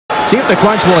See if the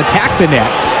Crunch will attack the net.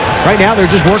 Right now,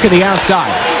 they're just working the outside.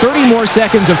 30 more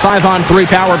seconds of 5-on-3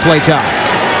 power play time.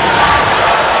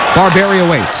 Barberio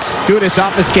waits. Gudas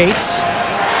off the skates.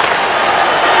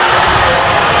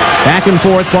 Back and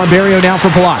forth. Barberio now for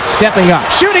Palat. Stepping up.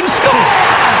 Shooting. Score!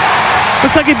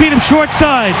 Looks like he beat him short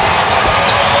side.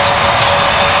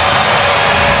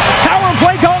 Power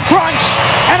play goal Crunch.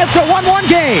 And it's a 1-1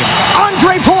 game.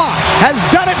 Ondrej Palat has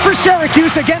done it for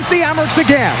Syracuse against the Amerks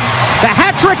again. The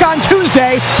hat trick on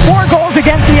Tuesday, 4 goals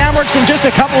against the Amerks in just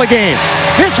a couple of games.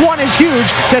 This one is huge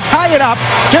to tie it up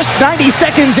just 90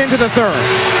 seconds into the third.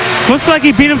 Looks like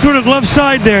he beat him through the glove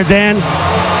side there, Dan.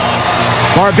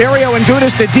 Barberio and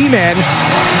Gudas, the D-men,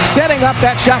 setting up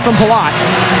that shot from Palat.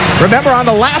 Remember, on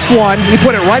the last one, he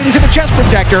put it right into the chest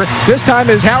protector. This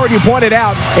time, as Howard, you pointed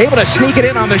out, able to sneak it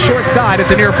in on the short side at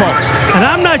the near post. And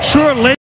I'm not sure